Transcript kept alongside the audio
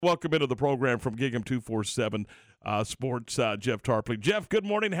Welcome into the program from Gig'em 247 Sports, Jeff Tarpley. Jeff, good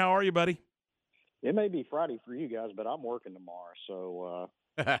morning. How are you, buddy? It may be Friday for you guys, but I'm working tomorrow. So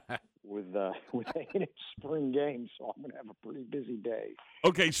with A&M spring games, so I'm going to have a pretty busy day.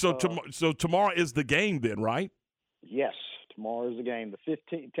 Okay, so tomorrow is the game then, right? Yes, tomorrow is the game. The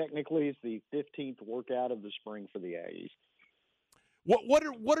 15th, technically, it's the 15th workout of the spring for the Aggies.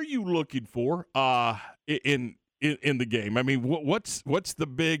 What are you looking for in the game? I mean, what's the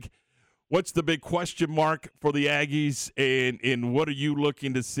big question mark for the Aggies, and what are you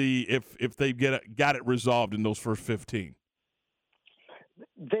looking to see if they've got it resolved in those first 15?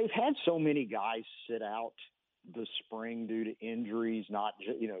 They've had so many guys sit out the spring due to injuries, not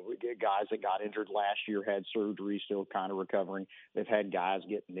guys that got injured last year had surgery, still kind of recovering. They've had guys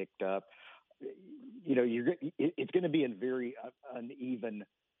get nicked up. It's going to be a very uneven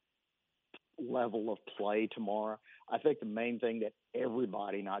level of play tomorrow. I think the main thing that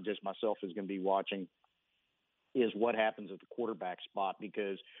everybody, not just myself, is going to be watching is what happens at the quarterback spot,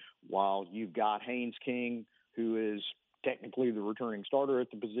 because while you've got Haynes King, who is technically the returning starter at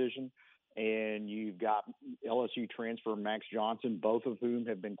the position, and you've got LSU transfer Max Johnson, both of whom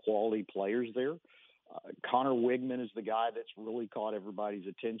have been quality players there. Connor Wigman is the guy that's really caught everybody's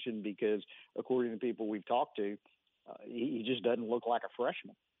attention because, according to people we've talked to, he just doesn't look like a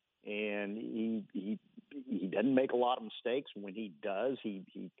freshman. And he doesn't make a lot of mistakes. When he does, he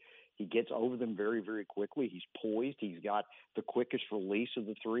gets over them very, very quickly. He's poised. He's got the quickest release of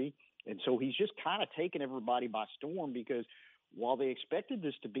the three. And so he's just kind of taken everybody by storm, because while they expected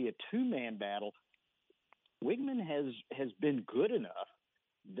this to be a two-man battle, Wigman has been good enough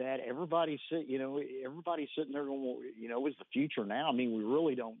that everybody's sitting there going, well, is the future now? I mean, we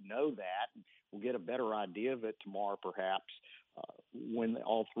really don't know that. We'll get a better idea of it tomorrow, perhaps, when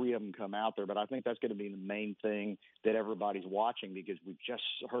all three of them come out there. But I think that's going to be the main thing that everybody's watching, because we've just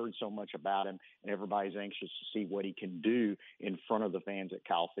heard so much about him, and everybody's anxious to see what he can do in front of the fans at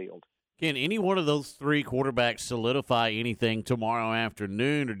Kyle Field. Can any one of those three quarterbacks solidify anything tomorrow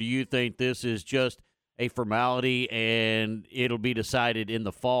afternoon, or do you think this is just a formality and it'll be decided in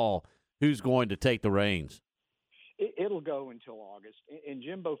the fall who's going to take the reins? It'll go until August. And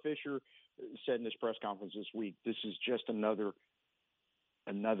Jimbo Fisher said in his press conference this week, this is just another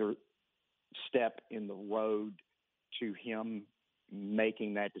step in the road to him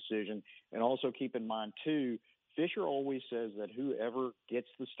making that decision. And also keep in mind, too, Fisher always says that whoever gets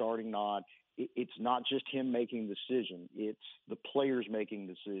the starting nod, it's not just him making the decision. It's the players making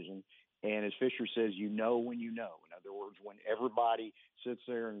the decision. And as Fisher says, you know when you know. In other words, when everybody sits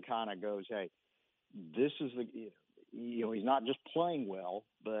there and kind of goes, hey, this is he's not just playing well,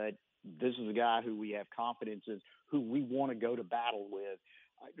 but this is a guy who we have confidence in, who we want to go to battle with.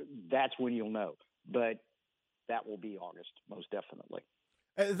 That's when you'll know. But that will be August, most definitely.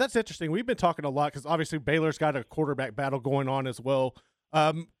 That's interesting. We've been talking a lot because obviously Baylor's got a quarterback battle going on as well.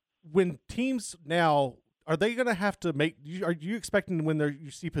 When teams now, are they going to have to are you expecting when you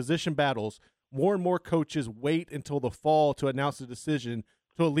see position battles, more and more coaches wait until the fall to announce the decision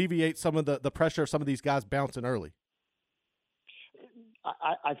to alleviate some of the pressure of some of these guys bouncing early?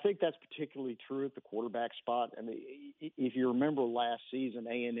 I think that's particularly true at the quarterback spot. I mean, if you remember last season,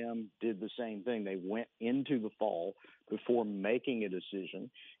 A&M did the same thing. They went into the fall before making a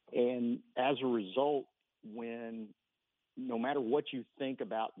decision. And as a result, no matter what you think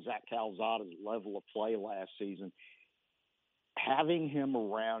about Zach Calzada's level of play last season, having him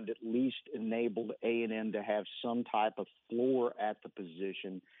around at least enabled A&M to have some type of floor at the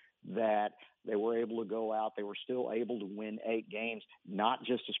position, that they were able to go out. They were still able to win 8 games, not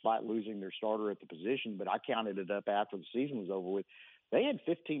just despite losing their starter at the position, but I counted it up after the season was over with. They had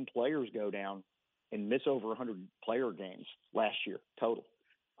 15 players go down and miss over 100 player games last year total.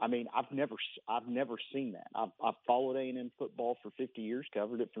 I mean, I've never seen that. I've followed A&M football for 50 years,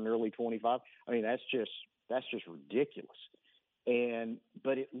 covered it for nearly 25. I mean, that's just ridiculous.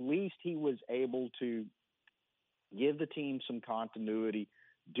 But at least he was able to give the team some continuity,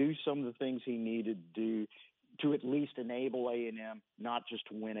 do some of the things he needed to do to at least enable A&M not just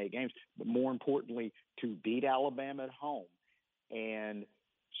to win 8 games, but more importantly, to beat Alabama at home and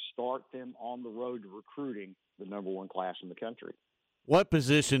start them on the road to recruiting the number 1 class in the country. What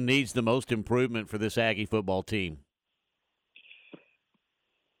position needs the most improvement for this Aggie football team?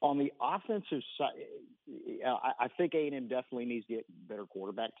 On the offensive side, I think A&M definitely needs to get better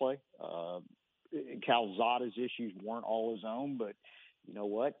quarterback play. Calzada's issues weren't all his own, but you know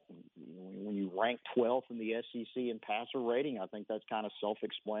what? When you rank 12th in the SEC in passer rating, I think that's kind of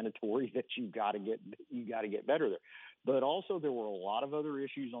self-explanatory that you got to get better there. But also there were a lot of other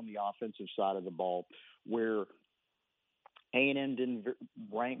issues on the offensive side of the ball where A&M didn't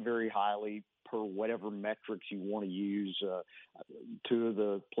rank very highly per whatever metrics you want to use. Two of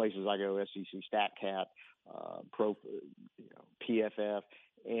the places I go, SEC StatCat, PFF,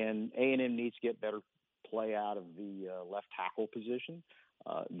 and A&M needs to get better play out of the left tackle position.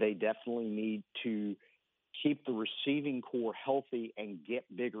 They definitely need to keep the receiving core healthy and get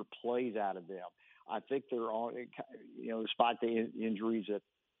bigger plays out of them. I think they're on, despite the injuries that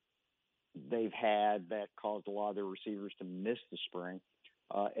they've had that caused a lot of their receivers to miss the spring.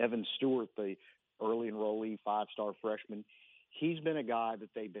 Evan Stewart, the early enrollee 5-star freshman, he's been a guy that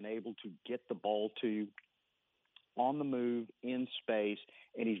they've been able to get the ball to on the move, in space,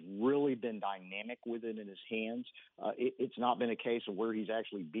 and he's really been dynamic with it in his hands. It's not been a case of where he's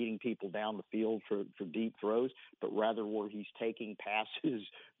actually beating people down the field for deep throws, but rather where he's taking passes,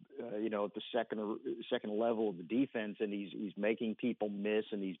 at the second level of the defense, and he's making people miss,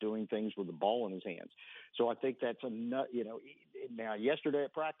 and he's doing things with the ball in his hands. So I think that's now yesterday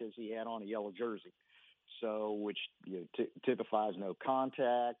at practice he had on a yellow jersey. So, which typifies no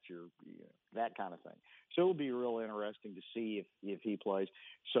contact, that kind of thing. So it'll be real interesting to see if he plays.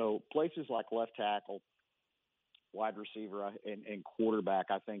 So places like left tackle, wide receiver, and quarterback,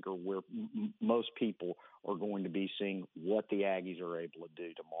 I think, are where most people are going to be seeing what the Aggies are able to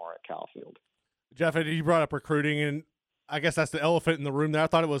do tomorrow at Kyle Field. Jeff, you brought up recruiting, and I guess that's the elephant in the room there. I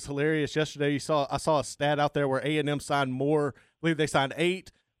thought it was hilarious yesterday. I saw a stat out there where A&M signed more. I believe they signed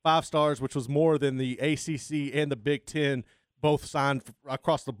 8 5-stars, which was more than the ACC and the Big Ten both signed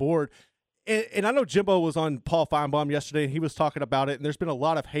across the board. And I know Jimbo was on Paul Feinbaum yesterday, and he was talking about it, and there's been a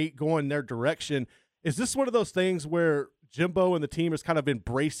lot of hate going their direction. Is this one of those things where Jimbo and the team is kind of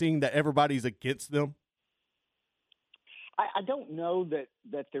embracing that everybody's against them? I don't know that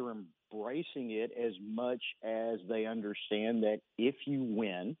they're embracing it as much as they understand that if you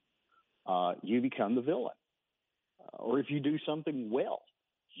win, you become the villain. Or if you do something well,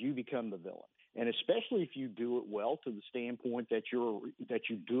 you become the villain. And especially if you do it well to the standpoint that you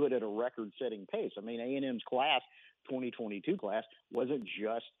do it at a record-setting pace. I mean, A&M's class, 2022 class, wasn't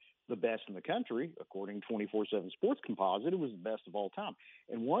just the best in the country, according to 24/7 Sports Composite. It was the best of all time.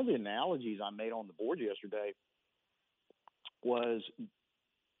 And one of the analogies I made on the board yesterday was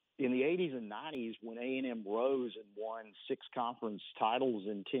in the 80s and 90s when A&M rose and won 6 conference titles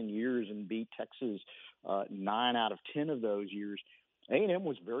in 10 years and beat Texas 9 out of 10 of those years. A&M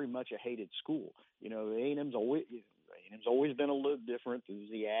was very much a hated school. A&M's always been a little different. There's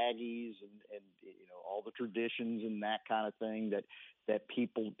the Aggies and all the traditions and that kind of thing that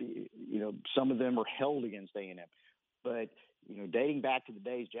people, some of them are held against A&M. But, dating back to the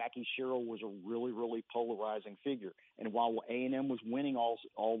days, Jackie Sherrill was a really, really polarizing figure. And while A&M was winning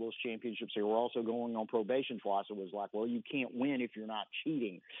all those championships, they were also going on probation twice. It was like, well, you can't win if you're not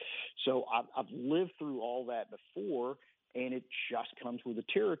cheating. So I've lived through all that before, and it just comes with the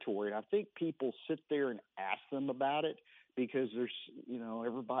territory. And I think people sit there and ask them about it because there's,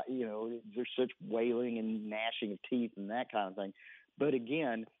 everybody, there's such wailing and gnashing of teeth and that kind of thing. But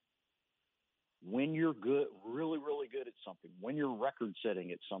again, when you're good, really, really good at something, when you're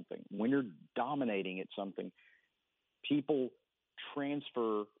record-setting at something, when you're dominating at something, people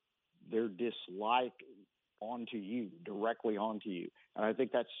transfer their dislike directly onto you. And I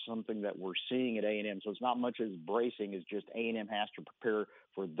think that's something that we're seeing at A&M. So it's not much as bracing as just A&M has to prepare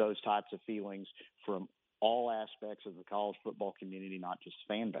for those types of feelings from all aspects of the college football community, not just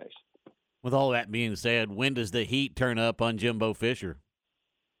fan base. With all that being said, when does the heat turn up on Jimbo Fisher?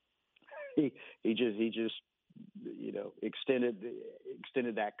 He just extended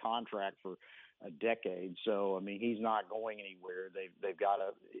that contract for a decade. So, I mean, he's not going anywhere. They've got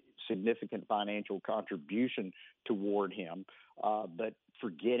a significant financial contribution toward him. But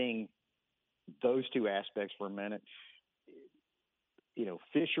forgetting those two aspects for a minute,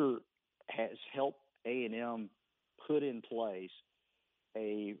 Fisher has helped A&M put in place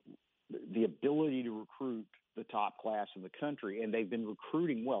the ability to recruit the top class in the country, and they've been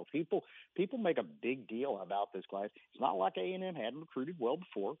recruiting well. People make a big deal about this class. It's not like A&M hadn't recruited well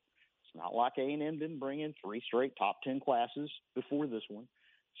before. It's not like A&M didn't bring in 3 straight top 10 classes before this one.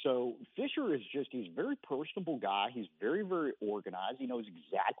 So Fisher he's a very personable guy. He's very, very organized. He knows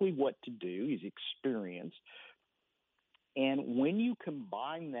exactly what to do. He's experienced. And when you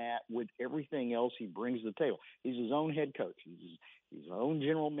combine that with everything else he brings to the table, he's his own head coach. He's his own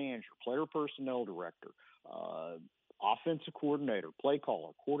general manager, player personnel director, offensive coordinator, play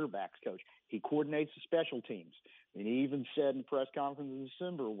caller, quarterbacks coach. He coordinates the special teams. And he even said in the press conference in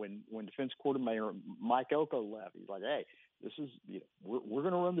December when defense coordinator Mike Elko left, he's like, hey, this is, we're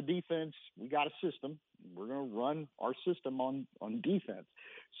going to run the defense. We got a system. We're going to run our system on defense.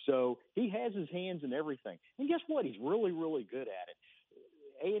 So he has his hands in everything. And guess what? He's really, really good at it.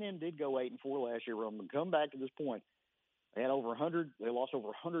 A&M did go 8-4 last year. We're going to come back to this point. They had over 100. They lost over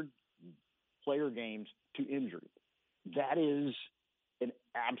 100 player games to injury. That is an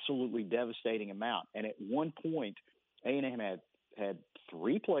absolutely devastating amount. And at one point, A&M had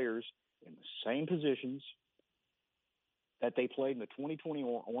 3 players in the same positions that they played in the 2020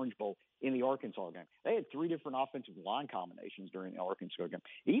 Orange Bowl in the Arkansas game. They had 3 different offensive line combinations during the Arkansas game.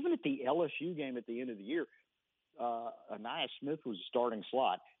 Even at the LSU game at the end of the year, Anaya Smith was the starting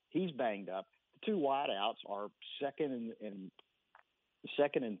slot. He's banged up. The 2 wideouts are second and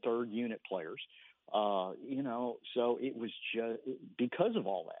third unit players. So it was just because of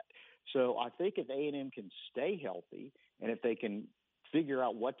all that. So I think if A&M can stay healthy and if they can figure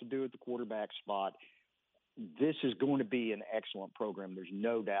out what to do at the quarterback spot, this is going to be an excellent program. There's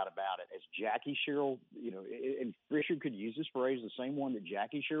no doubt about it. As Jackie Sherrill, and Fisher could use this phrase, the same one that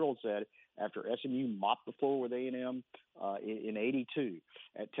Jackie Sherrill said after SMU mopped the floor with A&M in '82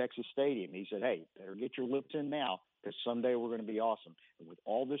 at Texas Stadium. He said, hey, better get your lips in now because someday we're going to be awesome. And with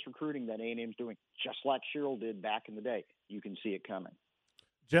all this recruiting that A&M's doing, just like Sherrill did back in the day, you can see it coming.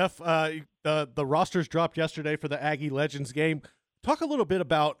 Jeff, the rosters dropped yesterday for the Aggie Legends game. Talk a little bit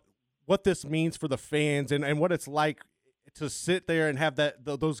about what this means for the fans and what it's like to sit there and have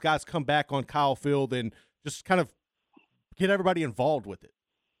those guys come back on Kyle Field and just kind of get everybody involved with it.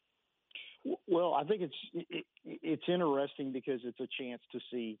 Well, I think it's interesting because it's a chance to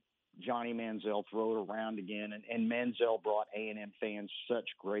see Johnny Manziel throw it around again, and Manziel brought A&M fans such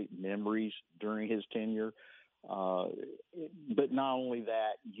great memories during his tenure. But not only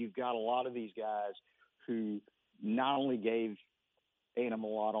that, you've got a lot of these guys who not only gave A&M a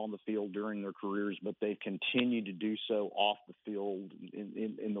lot on the field during their careers, but they've continued to do so off the field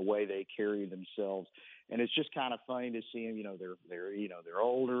in the way they carry themselves. And it's just kind of funny to see them. They're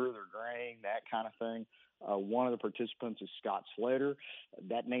older, they're graying, that kind of thing. One of the participants is Scott Slater.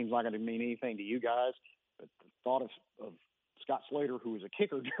 That name's not going to mean anything to you guys, but the thought of Scott Slater, who was a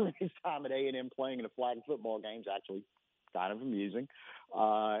kicker during his time at A&M playing in a flag football game, is actually kind of amusing.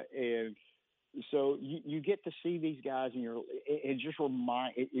 And so you get to see these guys, and it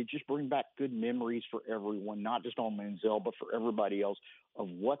just brings back good memories for everyone, not just on Manziel, but for everybody else of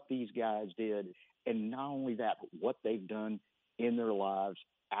what these guys did, and not only that, but what they've done in their lives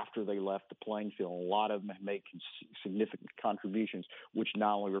after they left the playing field. A lot of them have made significant contributions, which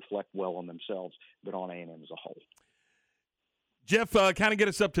not only reflect well on themselves, but on A&M as a whole. Jeff, kind of get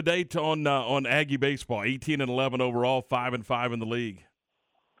us up to date on Aggie baseball. 18-11 overall, 5-5 in the league.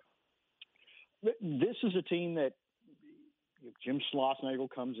 This is a team that Jim Schlossnagle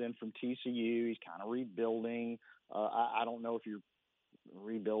comes in from TCU. He's kind of rebuilding. I don't know if you're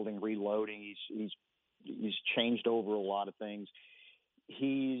rebuilding, reloading. He's changed over a lot of things.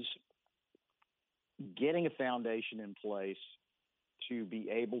 He's getting a foundation in place to be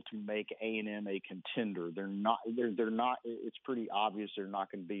able to make A&M a contender. They're not. It's pretty obvious they're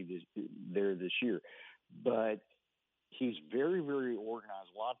not going to be there this year, but he's very, very organized.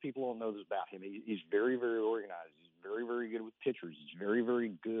 A lot of people don't know this about him. He's very, very organized. He's very, very good with pitchers. He's very,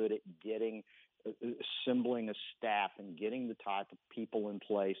 very good at assembling a staff and getting the type of people in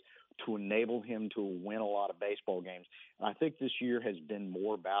place to enable him to win a lot of baseball games. And I think this year has been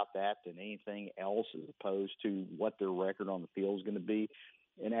more about that than anything else, as opposed to what their record on the field is going to be.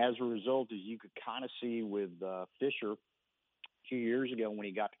 And as a result, as you could kind of see with Fisher a few years ago when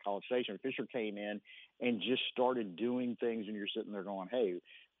he got to College Station, Fisher came in and just started doing things, and you're sitting there going, hey,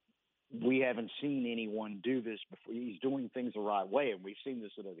 we haven't seen anyone do this before. He's doing things the right way, and we've seen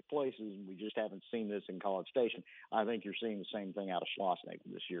this at other places, and we just haven't seen this in College Station. I think you're seeing the same thing out of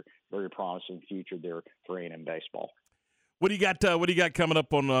Schlossnagle this year. Very promising future there for A&M baseball. What do you got? What do you got coming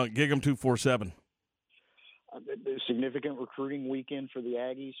up on Gig'em 247? Significant recruiting weekend for the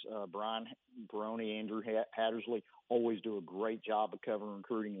Aggies. Brian Baroni, Andrew Hattersley always do a great job of covering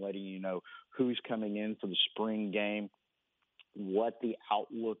recruiting, letting you know who's coming in for the spring game, what the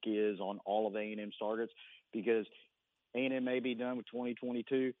outlook is on all of A&M's targets, because A&M may be done with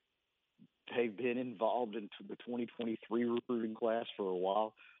 2022. They've been involved in the 2023 recruiting class for a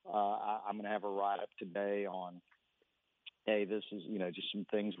while. I'm going to have a write-up today on, hey, this is, just some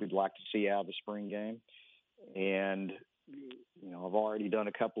things we'd like to see out of the spring game. And, I've already done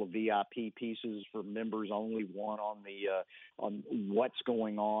a couple of VIP pieces for members only, one on on what's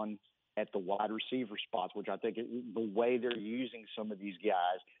going on at the wide receiver spots, which I think the way they're using some of these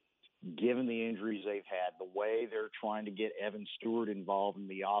guys given the injuries they've had, the way they're trying to get Evan Stewart involved in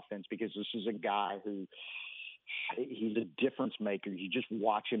the offense, because this is a guy who he's a difference maker. You just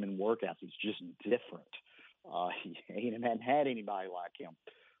watch him in workouts. He's just different. A&M hadn't had anybody like him.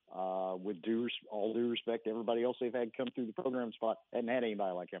 With all due respect to everybody else they've had come through the program spot, hadn't had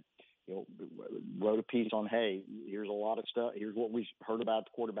anybody like him. Wrote a piece on, hey, here's a lot of stuff. Here's what we heard about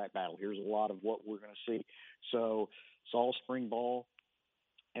the quarterback battle. Here's a lot of what we're going to see. So it's all spring ball.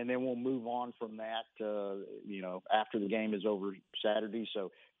 And then we'll move on from that, after the game is over Saturday.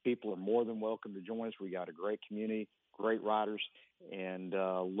 So people are more than welcome to join us. We got a great community, great riders, and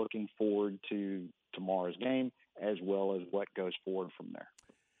looking forward to tomorrow's game as well as what goes forward from there.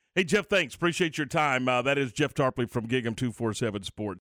 Hey, Jeff, thanks. Appreciate your time. That is Jeff Tarpley from Gig 'em 247 Sports.